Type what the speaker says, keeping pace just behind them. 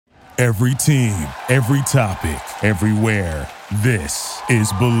Every team, every topic, everywhere. This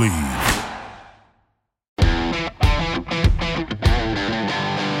is Believe.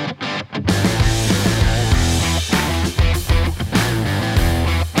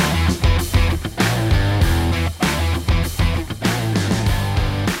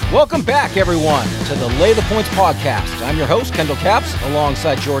 Welcome back, everyone, to the Lay the Points podcast. I'm your host, Kendall Caps,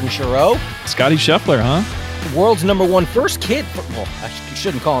 alongside Jordan Charo. Scotty Scheffler, huh? The world's number one first kid. Well, I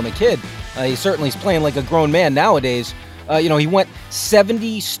shouldn't call him a kid. He certainly is playing like a grown man nowadays. He went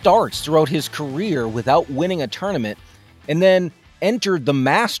 70 starts throughout his career without winning a tournament, and then entered the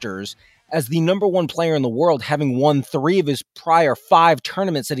Masters as the number one player in the world, having won 3 of his prior 5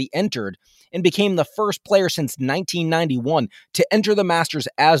 tournaments that he entered, and became the first player since 1991 to enter the Masters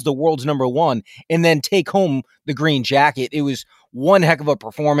as the world's number one and then take home the green jacket. It was one heck of a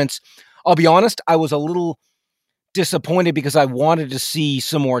performance. I'll be honest, I was a little disappointed because I wanted to see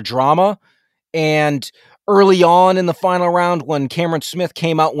some more drama. And early on in the final round, when Cameron Smith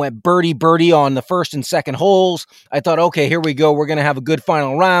came out and went birdie on the first and second holes, I thought, okay, here we go. We're going to have a good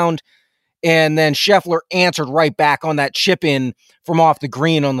final round. And then Scheffler answered right back on that chip in from off the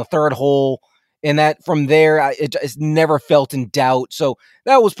green on the third hole. And that from there, it's never felt in doubt. So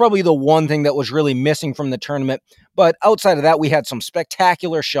that was probably the one thing that was really missing from the tournament. But outside of that, we had some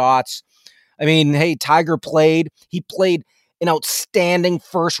spectacular shots. I mean, hey, Tiger played. He played an outstanding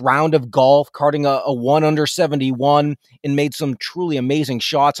first round of golf, carding a 1 under 71 and made some truly amazing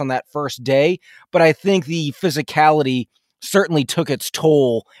shots on that first day. But I think the physicality certainly took its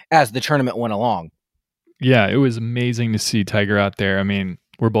toll as the tournament went along. Yeah, it was amazing to see Tiger out there. I mean,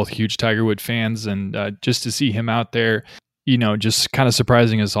 we're both huge Tiger Woods fans, and just to see him out there, just kind of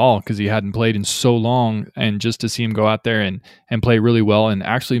surprising us all because he hadn't played in so long, and just to see him go out there and play really well and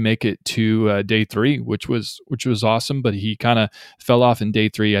actually make it to day 3, which was awesome. But he kind of fell off in day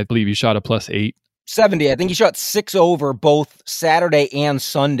 3. I believe he shot a +8. 70. I think he shot 6 over both Saturday and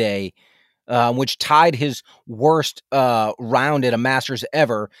Sunday, which tied his worst round at a Masters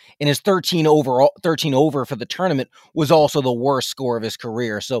ever. And his 13 over for the tournament was also the worst score of his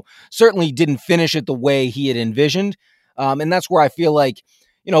career. So certainly didn't finish it the way he had envisioned. And that's where I feel like,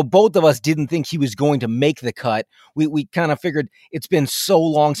 both of us didn't think he was going to make the cut. We kind of figured it's been so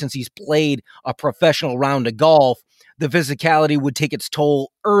long since he's played a professional round of golf. The physicality would take its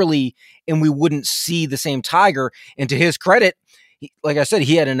toll early and we wouldn't see the same Tiger. And to his credit, like I said,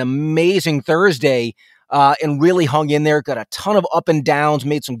 he had an amazing Thursday and really hung in there, got a ton of up and downs,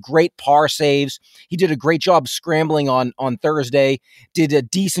 made some great par saves. He did a great job scrambling on Thursday, did a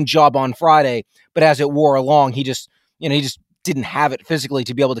decent job on Friday, but as it wore along, he just didn't have it physically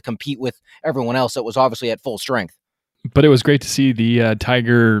to be able to compete with everyone else that was obviously at full strength. But it was great to see the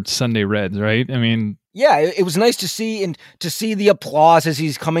Tiger Sunday Reds, right? I mean, yeah, it was nice to see, and to see the applause as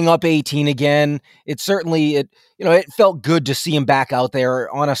he's coming up 18 again. It felt good to see him back out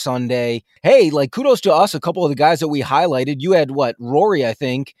there on a Sunday. Hey, kudos to us, a couple of the guys that we highlighted. You had Rory, I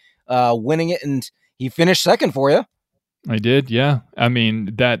think, winning it, and he finished second for you. I did, yeah. I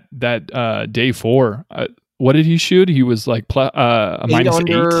mean, that day 4, what did he shoot? He was a -8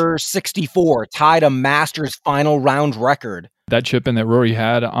 under 64, tied a Masters final round record. That chip in that Rory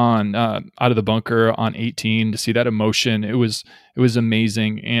had on out of the bunker on 18, to see that emotion, it was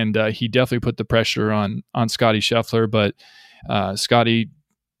amazing, and he definitely put the pressure on Scotty Scheffler, but Scotty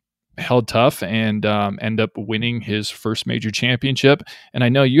held tough and ended up winning his first major championship. And I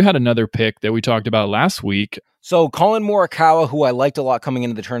know you had another pick that we talked about last week. So Colin Morikawa, who I liked a lot coming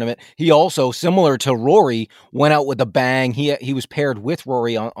into the tournament, he also, similar to Rory, went out with a bang. He was paired with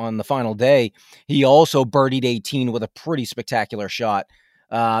Rory on the final day. He also birdied 18 with a pretty spectacular shot.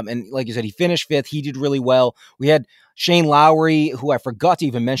 And like you said, he finished 5th. He did really well. We had Shane Lowry, who I forgot to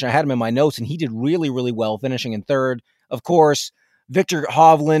even mention. I had him in my notes, and he did really, really well, finishing in 3rd. Of course, Victor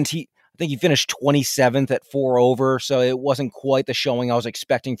Hovland, I think he finished 27th at 4 over, so it wasn't quite the showing I was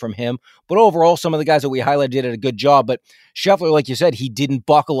expecting from him. But overall, some of the guys that we highlighted did a good job. But Scheffler, like you said, he didn't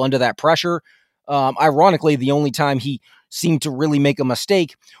buckle under that pressure. Ironically, the only time he seemed to really make a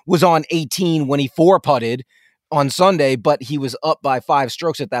mistake was on 18 when he 4-putted on Sunday, but he was up by 5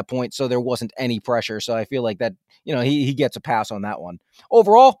 strokes at that point, so there wasn't any pressure. So I feel like that, he gets a pass on that one.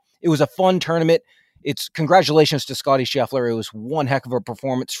 Overall, it was a fun tournament. It's congratulations to Scotty Scheffler. It was one heck of a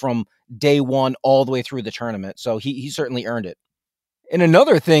performance from day 1 all the way through the tournament. So he certainly earned it. And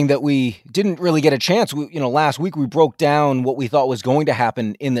another thing that we didn't really get a chance, last week we broke down what we thought was going to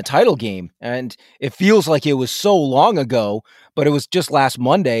happen in the title game. And it feels like it was so long ago, but it was just last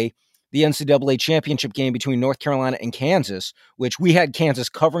Monday, the NCAA championship game between North Carolina and Kansas, which we had Kansas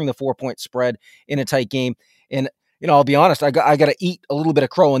covering the 4-point spread in a tight game. And I'll be honest, I got to eat a little bit of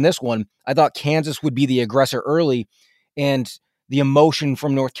crow in this one. I thought Kansas would be the aggressor early, and the emotion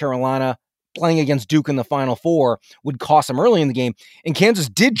from North Carolina playing against Duke in the Final Four would cost them early in the game. And Kansas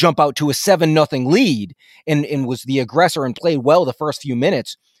did jump out to a 7-0 lead and was the aggressor and played well the first few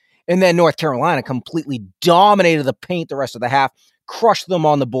minutes. And then North Carolina completely dominated the paint the rest of the half, crushed them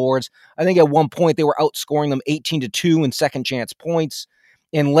on the boards. I think at one point they were outscoring them 18-2 in second chance points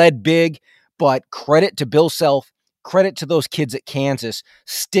and led big. But credit to Bill Self, credit to those kids at Kansas,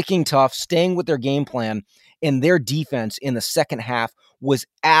 sticking tough, staying with their game plan, and their defense in the second half was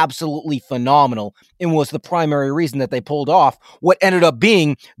absolutely phenomenal and was the primary reason that they pulled off what ended up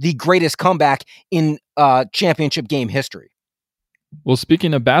being the greatest comeback in championship game history. Well,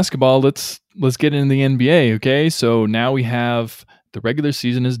 speaking of basketball, let's get into the NBA, okay? So now we have the regular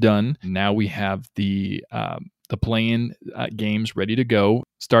season is done. Now we have the play-in games ready to go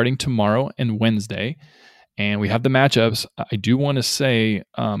starting tomorrow and Wednesday. And we have the matchups. I do want to say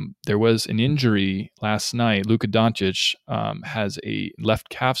there was an injury last night. Luka Doncic has a left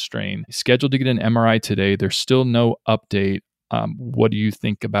calf strain. He's scheduled to get an MRI today. There's still no update. What do you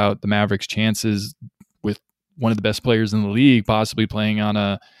think about the Mavericks' chances with one of the best players in the league possibly playing on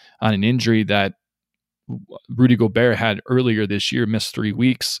an injury that Rudy Gobert had earlier this year, missed 3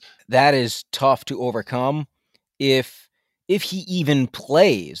 weeks? That is tough to overcome. If he even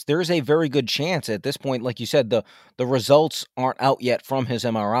plays, there's a very good chance at this point, like you said, the results aren't out yet from his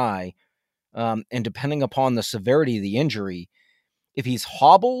MRI. And depending upon the severity of the injury, if he's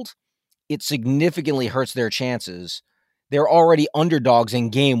hobbled, it significantly hurts their chances. They're already underdogs in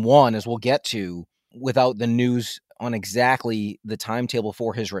game one, as we'll get to, without the news on exactly the timetable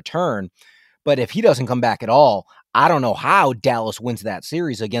for his return. But if he doesn't come back at all, I don't know how Dallas wins that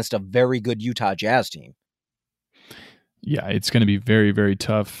series against a very good Utah Jazz team. Yeah, it's going to be very, very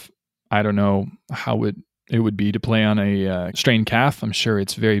tough. I don't know how it would be to play on a strained calf. I'm sure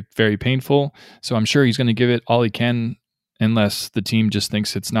it's very, very painful. So I'm sure he's going to give it all he can unless the team just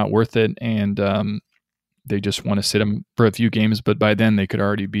thinks it's not worth it and they just want to sit him for a few games. But by then they could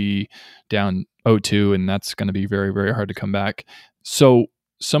already be down 0-2, and that's going to be very, very hard to come back. So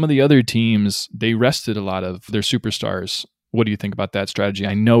some of the other teams, they rested a lot of their superstars. What do you think about that strategy?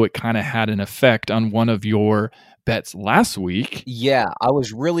 I know it kind of had an effect on one of your bets last week. Yeah, I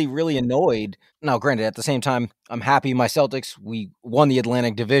was really, really annoyed. Now, granted, at the same time, I'm happy my Celtics, we won the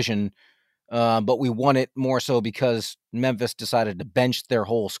Atlantic Division, but we won it more so because Memphis decided to bench their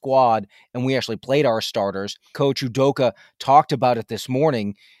whole squad, and we actually played our starters. Coach Udoka talked about it this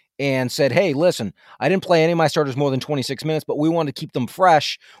morning and said, hey, listen, I didn't play any of my starters more than 26 minutes, but we want to keep them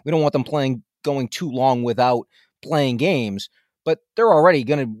fresh. We don't want them going too long without playing games. But they're already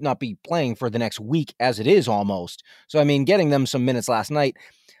going to not be playing for the next week as it is almost. So, I mean, getting them some minutes last night,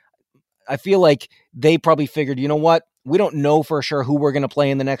 I feel like they probably figured, you know what? We don't know for sure who we're going to play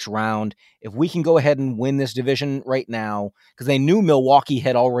in the next round. If we can go ahead and win this division right now, because they knew Milwaukee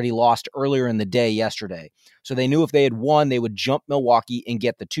had already lost earlier in the day yesterday. So they knew if they had won, they would jump Milwaukee and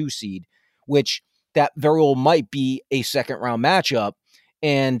get the 2 seed, which that very well might be a second round matchup.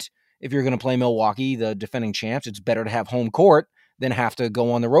 And if you're going to play Milwaukee, the defending champs, it's better to have home court than have to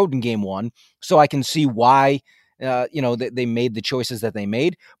go on the road in game one. So I can see why, they made the choices that they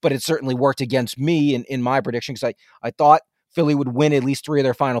made, but it certainly worked against me in my prediction because I thought Philly would win at least 3 of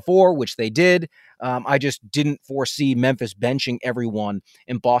their final 4, which they did. I just didn't foresee Memphis benching everyone,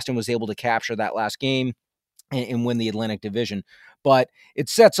 and Boston was able to capture that last game and win the Atlantic Division. But it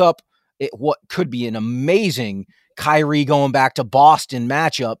sets up what could be an amazing Kyrie going back to Boston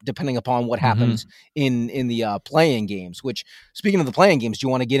matchup, depending upon what happens in the playing games, which, speaking of the playing games, do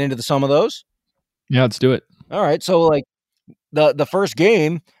you want to get into some of those? Yeah, let's do it. All right. So like the first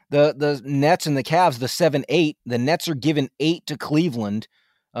game, the Nets and the Cavs, the 7-8, the Nets are given 8 to Cleveland,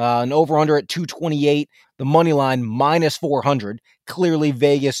 an over under at 228, the money line minus 400. Clearly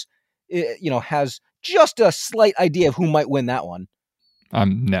Vegas, has just a slight idea of who might win that one.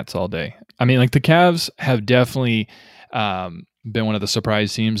 I'm Nets all day. I mean, like the Cavs have definitely been one of the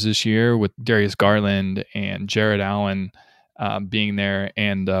surprise teams this year with Darius Garland and Jared Allen being there,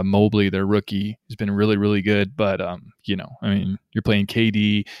 and Mobley, their rookie, has been really, really good. But, you're playing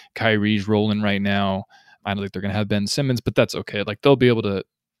KD, Kyrie's rolling right now. I don't think they're going to have Ben Simmons, but that's okay. Like they'll be able to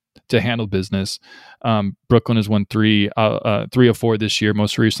handle business. Brooklyn has won 3 of 4 this year.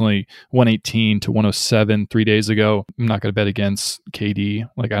 Most recently, 118 to 107 3 days ago. I'm not going to bet against KD.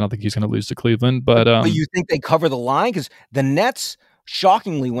 Like I don't think he's going to lose to Cleveland. But you think they cover the line? Because the Nets,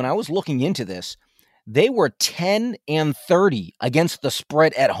 shockingly, when I was looking into this, they were 10-30 against the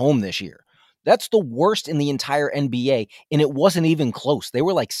spread at home this year. That's the worst in the entire NBA, and it wasn't even close. They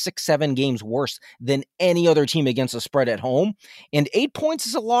were like 6, 7 games worse than any other team against the spread at home, and 8 points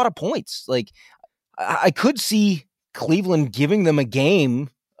is a lot of points. Like, I could see Cleveland giving them a game,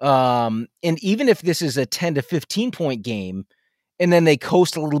 and even if this is a 10 to 15 point game, and then they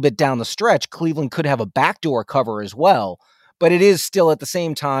coast a little bit down the stretch, Cleveland could have a backdoor cover as well. But it is still at the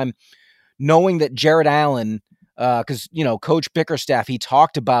same time, knowing that Jared Allen, because, Coach Bickerstaff, he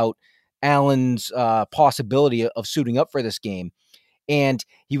talked about Allen's possibility of suiting up for this game. And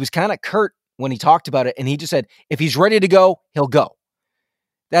he was kind of curt when he talked about it. And he just said, if he's ready to go, he'll go.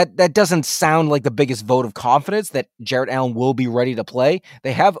 That doesn't sound like the biggest vote of confidence that Jared Allen will be ready to play.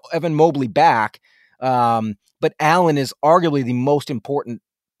 They have Evan Mobley back, but Allen is arguably the most important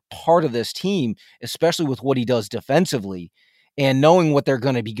part of this team, especially with what he does defensively. And knowing what they're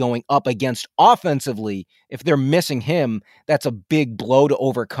going to be going up against offensively, if they're missing him, that's a big blow to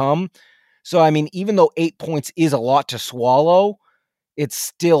overcome. So, even though 8 points is a lot to swallow, it's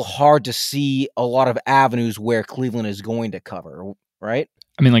still hard to see a lot of avenues where Cleveland is going to cover, right?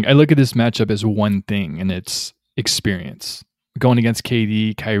 I look at this matchup as one thing, and it's experience. Going against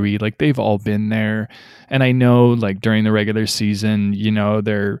KD, Kyrie, they've all been there. And I know, during the regular season,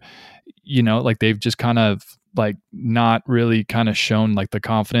 they're, they've just kind of, not really kind of shown, the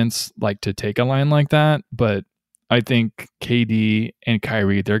confidence, to take a line like that. But I think KD and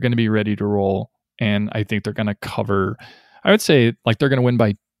Kyrie, they're going to be ready to roll. And I think they're going to cover, I would say, they're going to win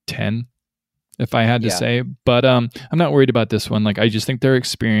by 10. If I had to say, but I'm not worried about this one. I just think their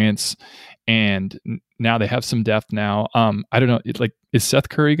experience, and now they have some depth now. I don't know. Is Seth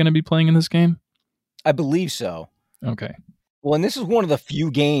Curry going to be playing in this game? I believe so. Okay. Well, and this is one of the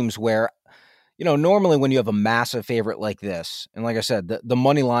few games where, normally when you have a massive favorite like this, and like I said, the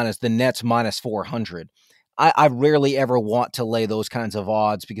money line is the Nets minus 400. I rarely ever want to lay those kinds of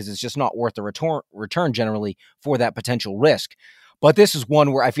odds because it's just not worth the return generally for that potential risk. But this is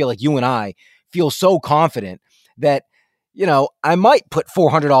one where I feel like you and I feel so confident that, I might put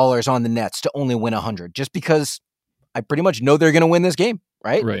 $400 on the Nets to only win 100 just because I pretty much know they're going to win this game,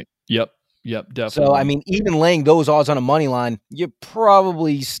 right? Right. Yep, definitely. So, even laying those odds on a money line, you're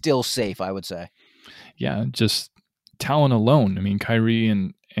probably still safe, I would say. Yeah, just talent alone. Kyrie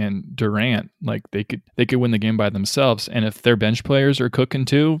and Durant, they could win the game by themselves. And if their bench players are cooking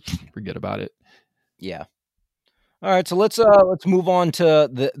too, forget about it. Yeah. All right, so let's move on to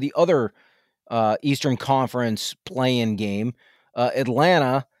the other Eastern Conference play-in game.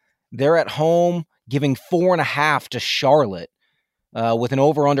 Atlanta, they're at home, giving 4.5 to Charlotte, with an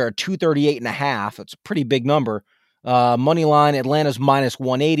over/under at 238.5. It's a pretty big number. Money line, Atlanta's minus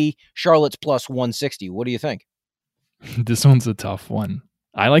 180, Charlotte's plus 160. What do you think? This one's a tough one.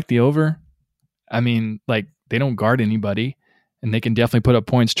 I like the over. They don't guard anybody, and they can definitely put up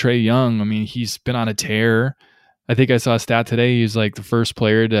points. Trae Young, he's been on a tear. I think I saw a stat today. He's the first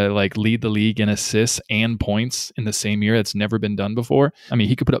player to lead the league in assists and points in the same year. That's never been done before.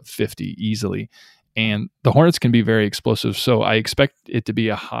 He could put up 50 easily. And the Hornets can be very explosive. So I expect it to be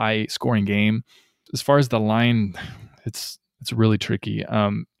a high scoring game. As far as the line, it's really tricky.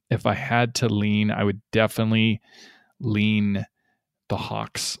 If I had to lean, I would definitely lean the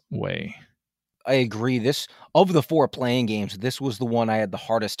Hawks way. I agree. This, of the 4 playing games, this was the one I had the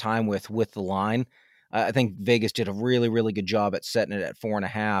hardest time with the line. I think Vegas did a really, really good job at setting it at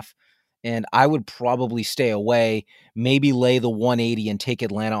 4.5. And I would probably stay away, maybe lay the 180 and take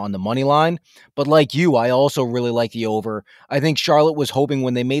Atlanta on the money line. But like you, I also really like the over. I think Charlotte was hoping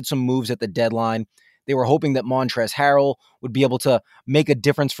when they made some moves at the deadline, they were hoping that Montrezl Harrell would be able to make a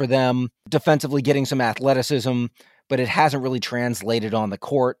difference for them, defensively getting some athleticism, but it hasn't really translated on the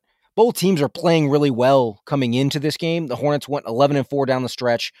court. Both teams are playing really well coming into this game. The Hornets went 11-4 down the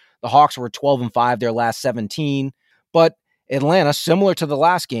stretch. The Hawks were 12-5 their last 17. But Atlanta, similar to the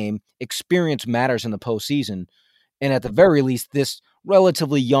last game, experience matters in the postseason. And at the very least, this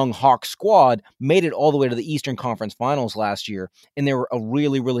relatively young Hawks squad made it all the way to the Eastern Conference Finals last year. And they were a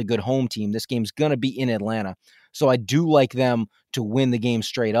really, really good home team. This game's going to be in Atlanta. So I do like them to win the game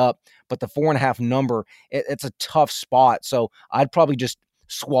straight up. But the 4.5 number, it's a tough spot. So I'd probably just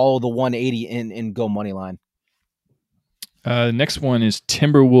swallow the 180 and go money line. Next one is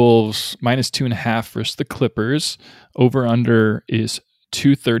Timberwolves minus 2.5 versus the Clippers. Over under is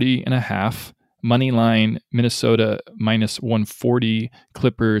 230.5. Money line, Minnesota minus 140,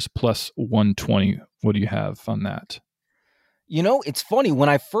 Clippers plus 120. What do you have on that? It's funny. When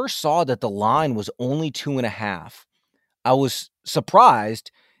I first saw that the line was only 2.5, I was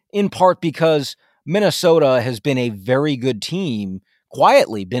surprised, in part because Minnesota has been a very good team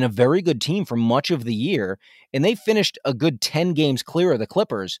quietly been a very good team for much of the year, and they finished a good 10 games clear of the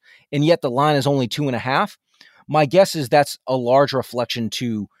Clippers, and yet the line is only 2.5. My guess is that's a large reflection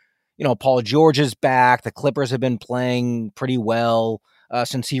to, Paul George is back. The Clippers have been playing pretty well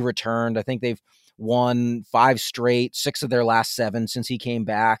since he returned. I think they've won 5 straight, 6 of their last 7 since he came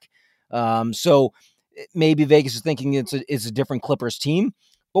back. So maybe Vegas is thinking it's a different Clippers team.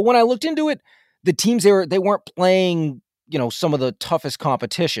 But when I looked into it, the teams they weren't playing, some of the toughest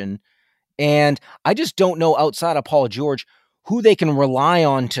competition. And I just don't know outside of Paul George who they can rely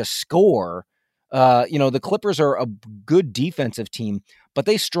on to score. The Clippers are a good defensive team, but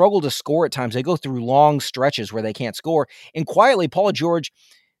they struggle to score at times. They go through long stretches where they can't score. And quietly, Paul George,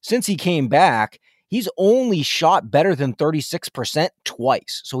 since he came back, he's only shot better than 36%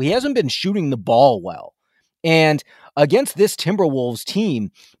 twice. So he hasn't been shooting the ball well. And against this Timberwolves team,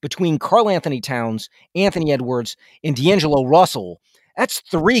 between Karl Anthony Towns, Anthony Edwards, and D'Angelo Russell, that's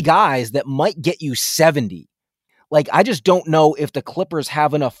 3 guys that might get you 70. Like, I just don't know if the Clippers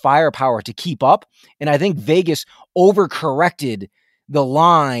have enough firepower to keep up. And I think Vegas overcorrected the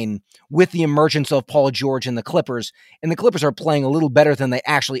line with the emergence of Paul George and the Clippers. And the Clippers are playing a little better than they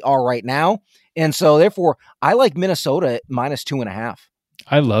actually are right now. And so, therefore, I like Minnesota at -2.5.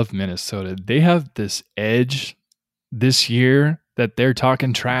 I love Minnesota. They have this edge this year that they're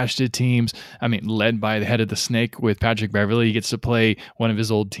talking trash to teams. I mean, led by the head of the snake with Patrick Beverley. He gets to play one of his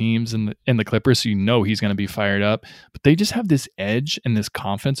old teams in the Clippers, so he's going to be fired up. But they just have this edge and this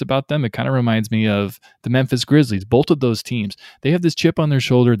confidence about them. It kind of reminds me of the Memphis Grizzlies. Both of those teams, they have this chip on their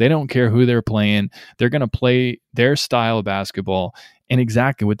shoulder. They don't care who they're playing. They're going to play their style of basketball. And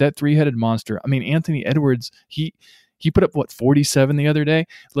exactly, with that 3-headed monster, I mean, Anthony Edwards, he put up, 47 the other day?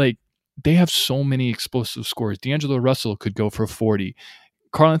 Like, they have so many explosive scores. D'Angelo Russell could go for 40.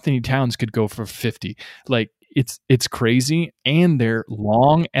 Karl Anthony Towns could go for 50. Like, it's crazy, and they're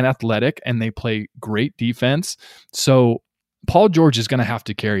long and athletic, and they play great defense. So Paul George is going to have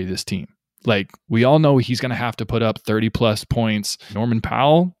to carry this team. Like, we all know he's going to have to put up 30-plus points. Norman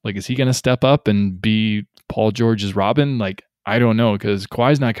Powell, like, is he going to step up and be Paul George's Robin? Like, I don't know, because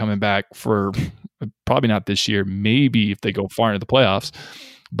Kawhi's not coming back for probably not this year. Maybe if they go far into the playoffs.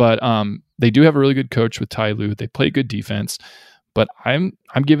 But they do have a really good coach with Ty Lue. They play good defense. But I'm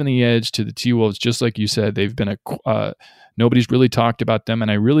giving the edge to the T-Wolves, just like you said. They've been nobody's really talked about them, and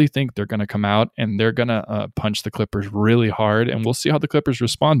I really think they're going to come out and they're going to punch the Clippers really hard, and we'll see how the Clippers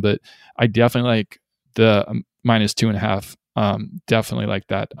respond. But I definitely like the -2.5. Definitely like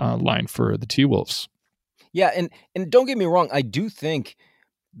that line for the T-Wolves. Yeah, and don't get me wrong, I do think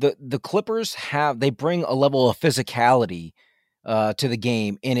the Clippers they bring a level of physicality to the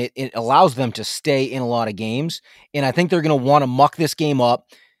game, and it allows them to stay in a lot of games. And I think they're going to want to muck this game up,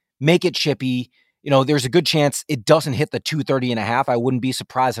 make it chippy. There's a good chance it doesn't hit the 230.5. I wouldn't be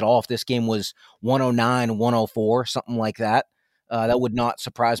surprised at all if this game was 109, 104, something like that. That would not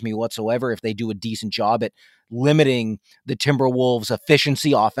surprise me whatsoever if they do a decent job at limiting the Timberwolves'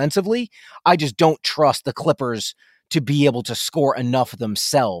 efficiency offensively. I just don't trust the Clippers to be able to score enough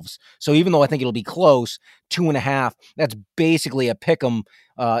themselves. So even though I think it'll be close, 2.5, that's basically a pick 'em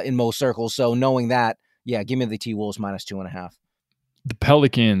in most circles. So knowing that, yeah, give me the T-Wolves -2.5. The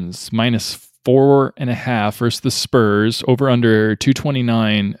Pelicans -4.5 versus the Spurs. Over under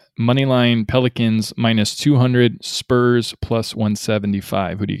 229. Moneyline Pelicans -200. Spurs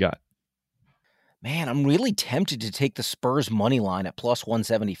 +175. Who do you got? Man, I'm really tempted to take the Spurs money line at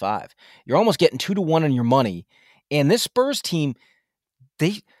 +175. You're almost getting 2-1 on your money. And this Spurs team,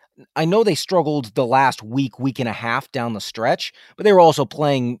 I know they struggled the last week and a half down the stretch, but they were also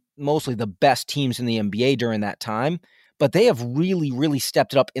playing mostly the best teams in the NBA during that time. But they have really, really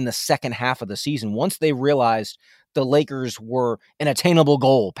stepped it up in the second half of the season. Once they realized the Lakers were an attainable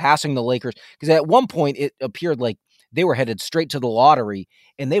goal, passing the Lakers, because at one point it appeared like they were headed straight to the lottery,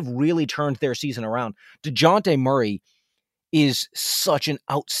 and they've really turned their season around. DeJounte Murray is such an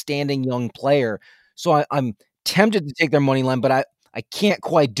outstanding young player. So I'm tempted to take their money line, but I can't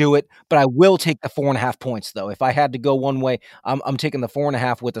quite do it. But I will take the 4.5 points, though. If I had to go one way, I'm taking the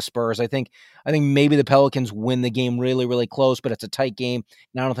 4.5 with the Spurs. I think maybe the Pelicans win the game really, really close, but it's a tight game,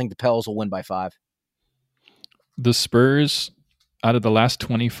 and I don't think the Pels will win by 5. The Spurs, out of the last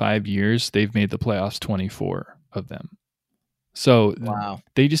 25 years, they've made the playoffs 24 of them. So wow.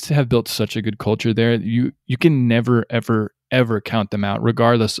 They just have built such a good culture there. You can never, ever count them out,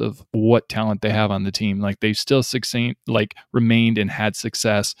 regardless of what talent they have on the team. Like, they've still remained and had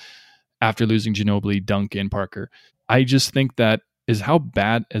success after losing Ginobili, Duncan, Parker. I just think that is how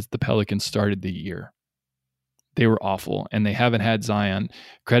bad as the Pelicans started the year. they were awful, and they haven't had Zion.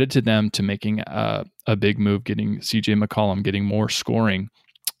 Credit to them to making a big move, getting CJ McCollum, getting more scoring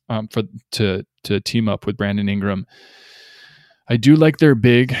to team up with Brandon Ingram. I do like their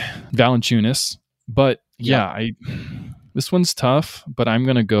big Valanciunas, but this one's tough. But I'm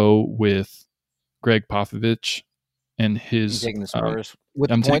gonna go with Greg Popovich and his. I'm taking the Spurs with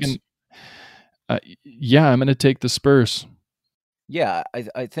the I'm points. taking. I'm going to take the Spurs. Yeah,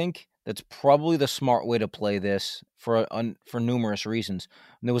 I think that's probably the smart way to play this for numerous reasons.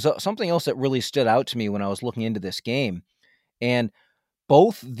 And there was something else that really stood out to me when I was looking into this game, and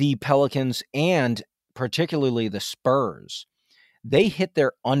both the Pelicans and particularly the Spurs, they hit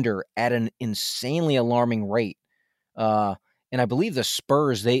their under at an insanely alarming rate. And I believe the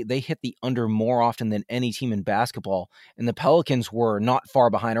Spurs, they hit the under more often than any team in basketball. And the Pelicans were not far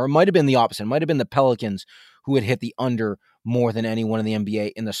behind, or it might have been the opposite. It might have been the Pelicans who had hit the under more than anyone in the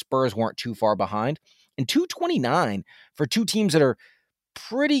NBA, and the Spurs weren't too far behind. And 229 for two teams that are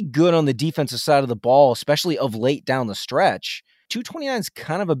pretty good on the defensive side of the ball, especially of late down the stretch. 229 is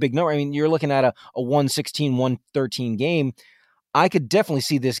kind of a big number. I mean, you're looking at a 116, 113 game. I could definitely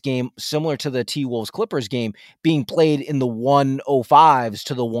see this game, similar to the T-Wolves Clippers game, being played in the 105s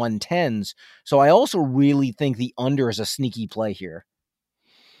to the 110s. So I also really think the under is a sneaky play here.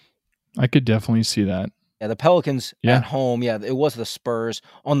 I could definitely see that. Yeah, the Pelicans at home. Yeah, it was the Spurs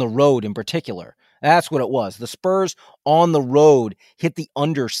on the road in particular. That's what it was. The Spurs on the road hit the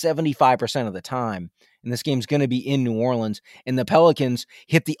under 75% of the time. And this game's going to be in New Orleans. And the Pelicans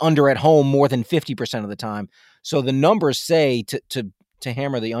hit the under at home more than 50% of the time. So the numbers say to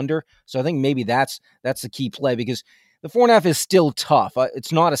hammer the under. So I think maybe that's the key play, because the 4.5 is still tough.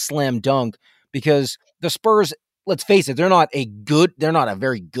 It's not a slam dunk, because the Spurs, let's face it, they're not a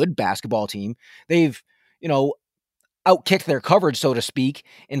very good basketball team. They've, outkicked their coverage, so to speak,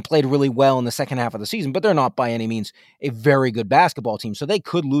 and played really well in the second half of the season, but they're not by any means a very good basketball team. So they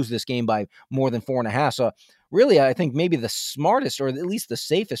could lose this game by more than 4.5. So really, I think maybe the smartest, or at least the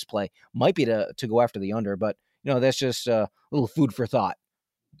safest play might be to go after the under, but that's just a little food for thought.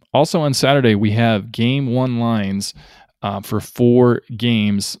 Also on Saturday, we have game one lines for 4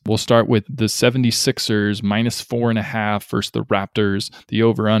 games. We'll start with the 76ers minus 4.5 versus the Raptors. The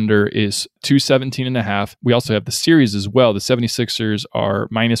over-under is 217.5. We also have the series as well. The 76ers are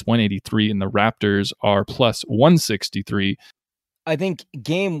minus 183 and the Raptors are plus 163. I think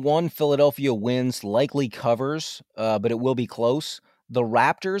game one, Philadelphia wins, likely covers, but it will be close. The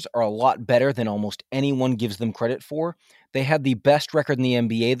Raptors are a lot better than almost anyone gives them credit for. They had the best record in the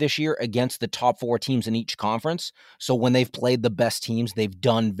NBA this year against the top 4 teams in each conference. So when they've played the best teams, they've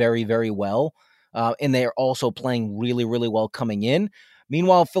done very, very well. And they are also playing really, really well coming in.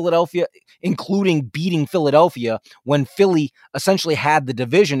 Meanwhile, Philadelphia, including beating Philadelphia when Philly essentially had the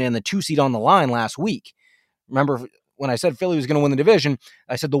division and the 2 seed on the line last week. Remember, when I said Philly was going to win the division,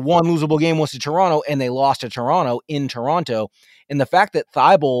 I said the one losable game was to Toronto, and they lost to Toronto in Toronto. And the fact that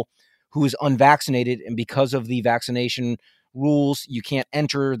Thibault, who is unvaccinated, and because of the vaccination rules, you can't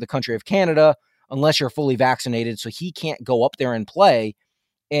enter the country of Canada unless you're fully vaccinated, so he can't go up there and play.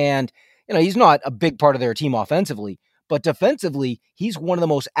 And, he's not a big part of their team offensively, but defensively, he's one of the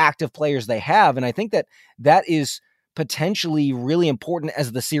most active players they have. And I think that is potentially really important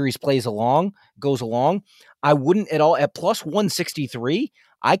as the series goes along. I wouldn't at all, at plus 163,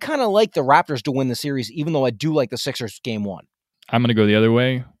 I kind of like the Raptors to win the series, even though I do like the Sixers game one. I'm going to go the other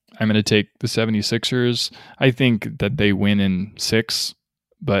way. I'm going to take the 76ers. I think that they win in 6,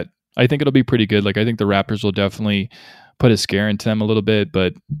 but I think it'll be pretty good. I think the Raptors will definitely put a scare into them a little bit,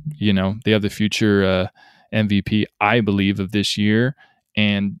 but, they have the future MVP, I believe, of this year.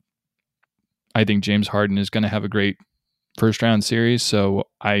 And I think James Harden is going to have a great first round series. So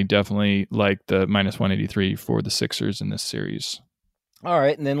I definitely like the minus 183 for the Sixers in this series. All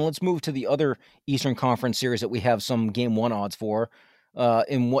right. And then let's move to the other Eastern Conference series that we have some game one odds for.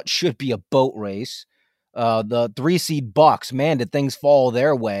 In what should be a boat race. The 3 seed Bucks, man, did things fall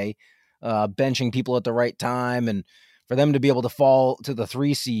their way, benching people at the right time, and for them to be able to fall to the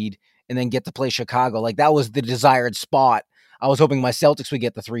 3 seed and then get to play Chicago, that was the desired spot. I was hoping my Celtics would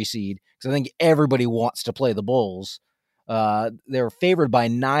get the 3 seed, because I think everybody wants to play the Bulls. They're favored by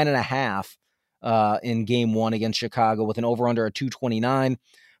 9.5 in game one against Chicago with an over-under of 229.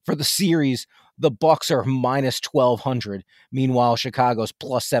 For the series, the Bucks are minus 1,200. Meanwhile, Chicago's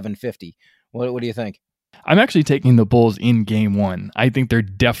plus 750. What do you think? I'm actually taking the Bulls in game one. I think they're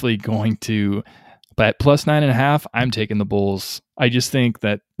definitely going to, but at plus 9.5, I'm taking the Bulls. I just think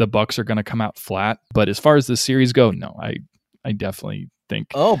that the Bucks are going to come out flat. But as far as the series go, no, I definitely think.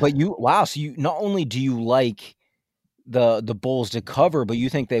 Oh, but so you not only do you like the Bulls to cover, but you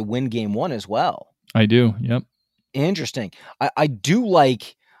think they win game one as well. I do. Yep. Interesting. I do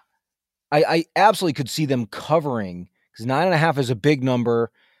like. I absolutely could see them covering because 9.5 is a big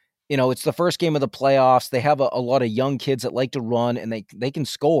number. It's the first game of the playoffs. They have a lot of young kids that like to run and they can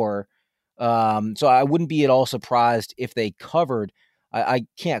score. So I wouldn't be at all surprised if they covered. I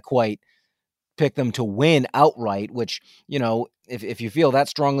can't quite pick them to win outright, which, if you feel that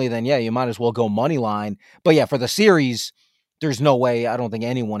strongly, then yeah, you might as well go money line. But yeah, for the series, there's no way. I don't think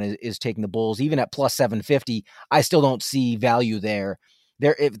anyone is taking the Bulls. Even at plus 750, I still don't see value there.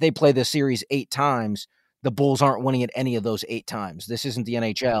 If they play the series 8 times, the Bulls aren't winning it any of those 8 times. This isn't the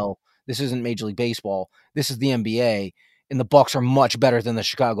NHL. This isn't Major League Baseball. This is the NBA, and the Bucks are much better than the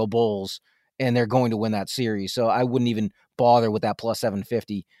Chicago Bulls, and they're going to win that series. So I wouldn't even bother with that plus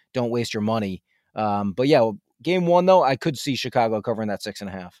 750. Don't waste your money. But yeah, game one, though, I could see Chicago covering that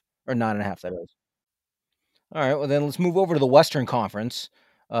 6.5 or 9.5. That is. All right. Well, then let's move over to the Western Conference.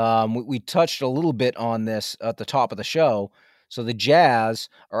 We touched a little bit on this at the top of the show. So the Jazz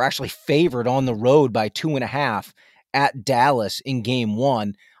are actually favored on the road by 2.5 at Dallas in game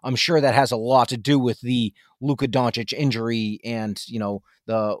one. I'm sure that has a lot to do with the Luka Doncic injury and,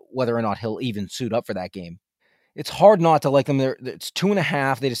 the whether or not he'll even suit up for that game. It's hard not to like them. It's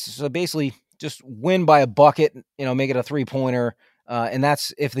 2.5. They basically just win by a bucket, make it a 3-pointer. And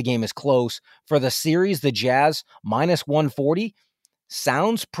that's if the game is close. For the series, the Jazz minus 140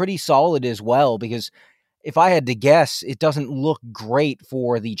 sounds pretty solid as well, because if I had to guess, it doesn't look great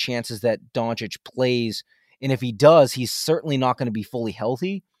for the chances that Doncic plays. And if he does, he's certainly not going to be fully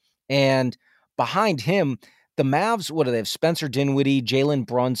healthy. And behind him, the Mavs, what do they have? Spencer Dinwiddie, Jalen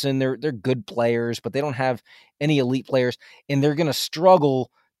Brunson. They're good players, but they don't have any elite players, and they're going to struggle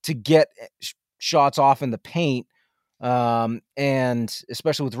to get shots off in the paint. And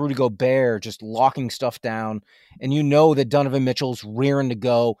especially with Rudy Gobert just locking stuff down, and that Donovan Mitchell's rearing to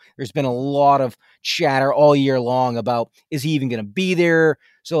go. There's been a lot of chatter all year long about, is he even going to be there?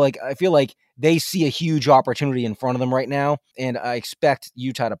 So I feel like they see a huge opportunity in front of them right now, and I expect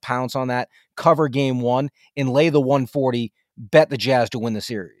Utah to pounce on that, cover game one, and lay the 140, bet the Jazz to win the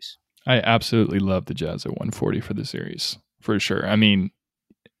series. I absolutely love the Jazz at 140 for the series, for sure. I mean,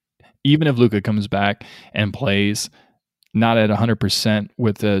 even if Luka comes back and plays not at 100%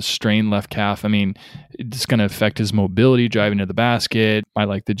 with a strained left calf, I mean, it's going to affect his mobility driving to the basket. I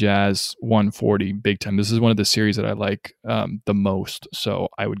like the Jazz 140 big time. This is one of the series that I like the most, so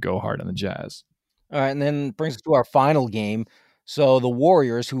I would go hard on the Jazz. All right, and then brings us to our final game. So the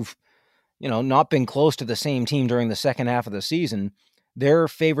Warriors, who've not been close to the same team during the second half of the season, they're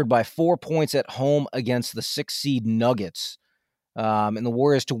favored by 4 points at home against the 6-seed Nuggets. And the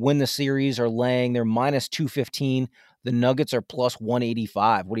Warriors to win the series are laying, they're minus 215. The Nuggets are plus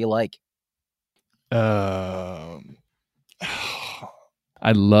 185. What do you like? I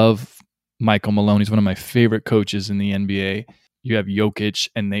love Michael Malone. He's one of my favorite coaches in the NBA. You have Jokic,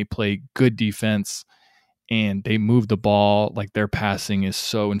 and they play good defense, and they move the ball. Like, their passing is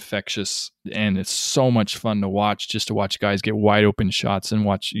so infectious, and it's so much fun to watch, just to watch guys get wide open shots and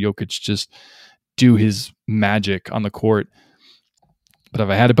watch Jokic just do his magic on the court. But if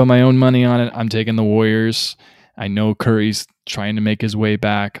I had to put my own money on it, I'm taking the Warriors. I know Curry's trying to make his way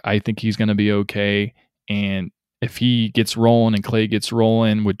back. I think he's going to be okay. And if he gets rolling and Clay gets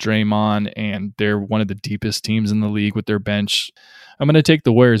rolling with Draymond, and they're one of the deepest teams in the league with their bench, I'm going to take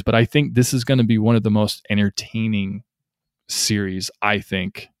the Warriors. But I think this is going to be one of the most entertaining series, I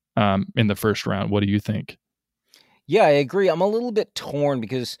think, in the first round. What do you think? Yeah, I agree. I'm a little bit torn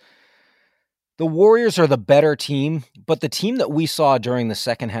because the Warriors are the better team, but the team that we saw during the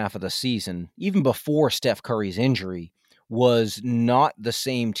second half of the season, even before Steph Curry's injury, was not the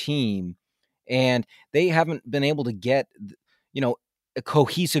same team. And they haven't been able to get, a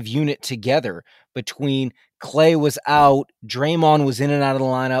cohesive unit together between Clay was out, Draymond was in and out of the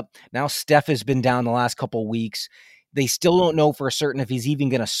lineup. Now Steph has been down the last couple of weeks. They still don't know for certain if he's even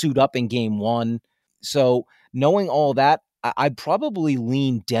going to suit up in game one. So knowing all that, I'd probably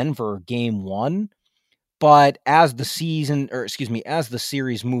lean Denver game one, but as the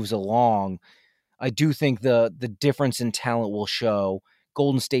series moves along, I do think the difference in talent will show.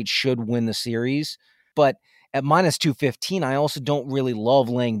 Golden State should win the series, but at minus 215, I also don't really love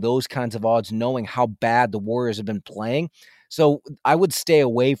laying those kinds of odds, knowing how bad the Warriors have been playing. So I would stay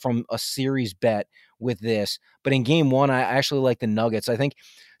away from a series bet with this. But in game one, I actually like the Nuggets. I think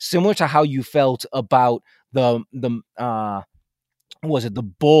similar to how you felt about the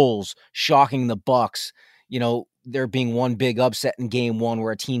Bulls shocking the Bucks, there being one big upset in game one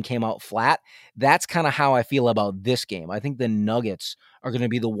where a team came out flat. That's kind of how I feel about this game. I think the Nuggets are going to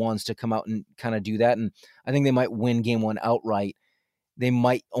be the ones to come out and kind of do that. And I think they might win game one outright. They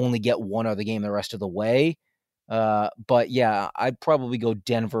might only get one other game the rest of the way. But yeah, I'd probably go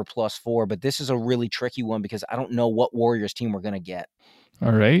Denver +4. But this is a really tricky one because I don't know what Warriors team we're going to get.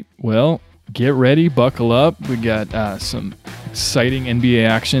 All right. Well, get ready. Buckle up. We got some exciting NBA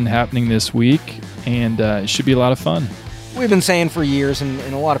action happening this week, and it should be a lot of fun. We've been saying for years, and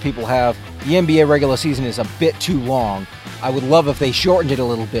a lot of people have, the NBA regular season is a bit too long. I would love if they shortened it a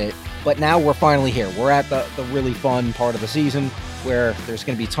little bit, but now we're finally here. We're at the really fun part of the season where there's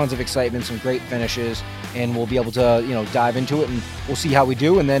going to be tons of excitement, some great finishes, and we'll be able to dive into it, and we'll see how we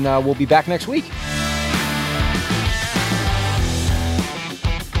do, and then we'll be back next week.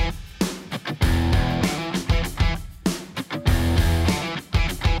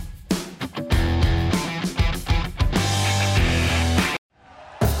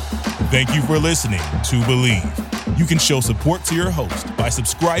 Thank you for listening to Believe. You can show support to your host by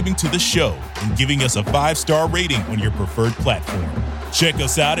subscribing to the show and giving us a 5-star rating on your preferred platform. Check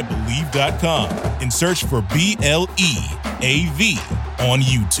us out at Believe.com and search for BLEAV on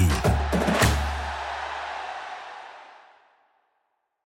YouTube.